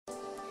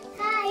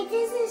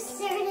this is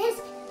Zarnish,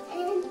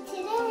 and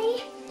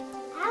today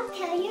I'll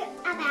tell you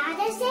about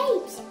the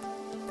shapes.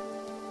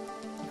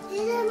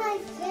 These are my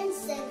friends,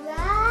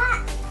 Sidra.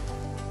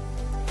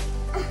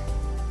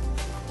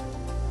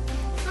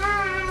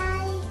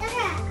 Hi,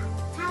 Sidra.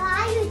 How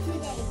are you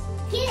today?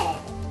 Good.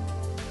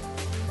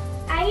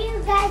 Are you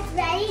guys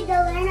ready to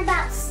learn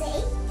about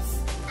shapes?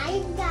 Are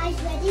you guys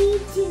ready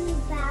to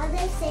draw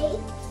the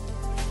shapes?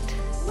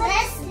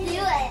 Let's do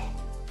it.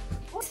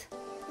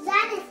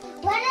 Zarnish,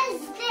 what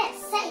is this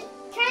shape?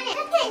 Turn it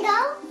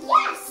rectangle.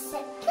 Yes,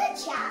 good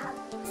job.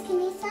 Can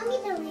you show me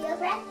the real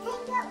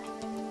rectangle?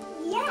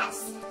 Yes.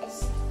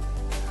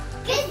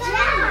 Good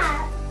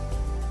job.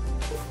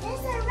 This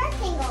is a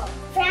rectangle.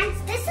 Friends,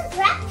 this is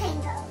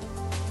rectangle.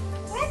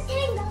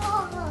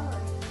 Rectangle.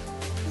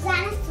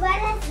 Zarnish,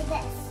 what is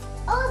this?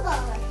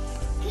 Oval.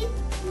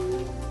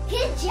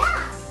 Good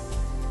job.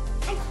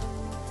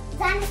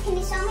 Zarnish, can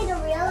you show me the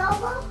real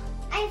oval?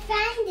 I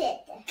found it.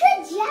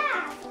 Good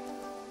job.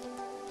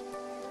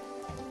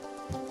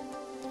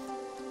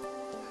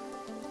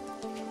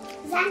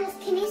 Zarnish,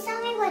 can you show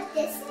me what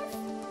this is?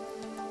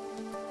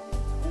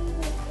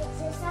 It's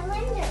a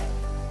cylinder.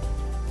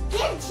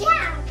 Good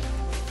job.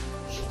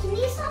 Can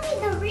you show me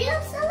the real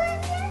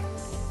cylinder?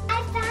 I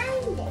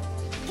found it.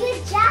 Good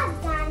job,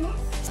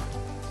 Zarnish.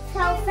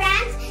 So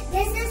friends,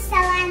 this is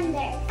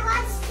cylinder.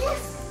 What's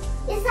this?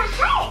 It's a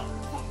heart.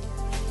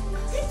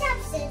 Good job,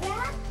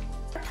 Sidra.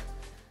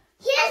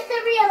 Here's the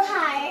real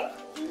heart.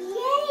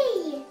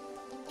 Yay!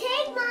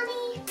 Take,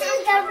 Mommy. This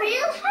is the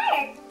real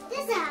heart.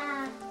 This is a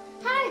heart.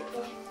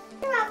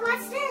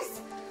 What's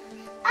this?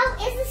 Oh,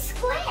 it's a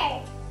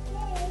square.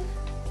 Yay.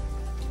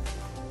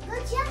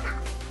 Good job.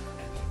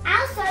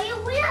 I'll show you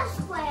real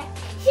square.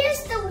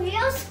 Here's the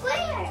real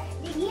square.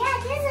 Yeah,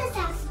 this is a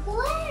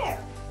square.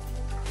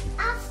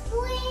 A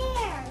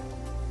square.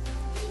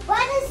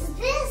 What is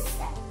this?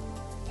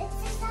 It's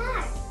a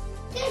star.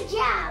 Good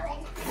job.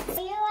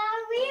 You are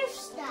a real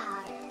star.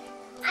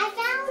 I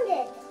found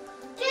it.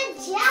 Good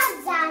job,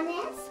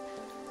 Zarnish.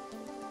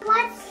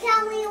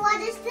 Tell me what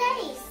is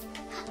this?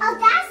 Oh,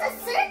 that's a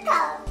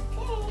circle.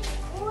 Okay.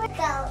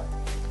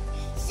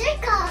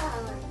 Circle.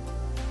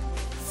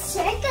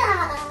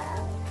 Circle.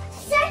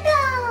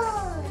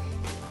 Circle.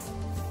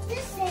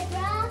 This is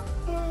a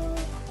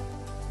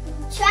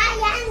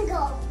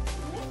triangle.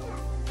 Yeah.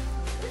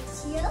 It's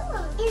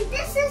yellow. And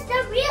this is the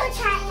real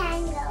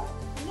triangle.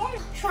 Yeah.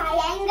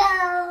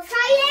 Triangle.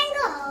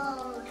 Triangle.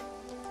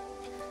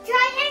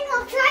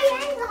 Triangle.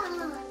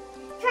 Triangle.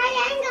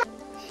 Triangle.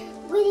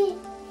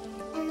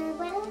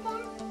 What is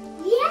that?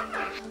 Yeah.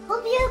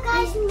 Hope you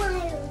guys my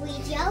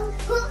video.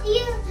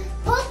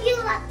 Hope you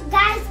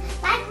guys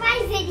like my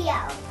video.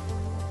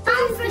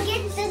 Don't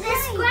forget to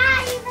subscribe.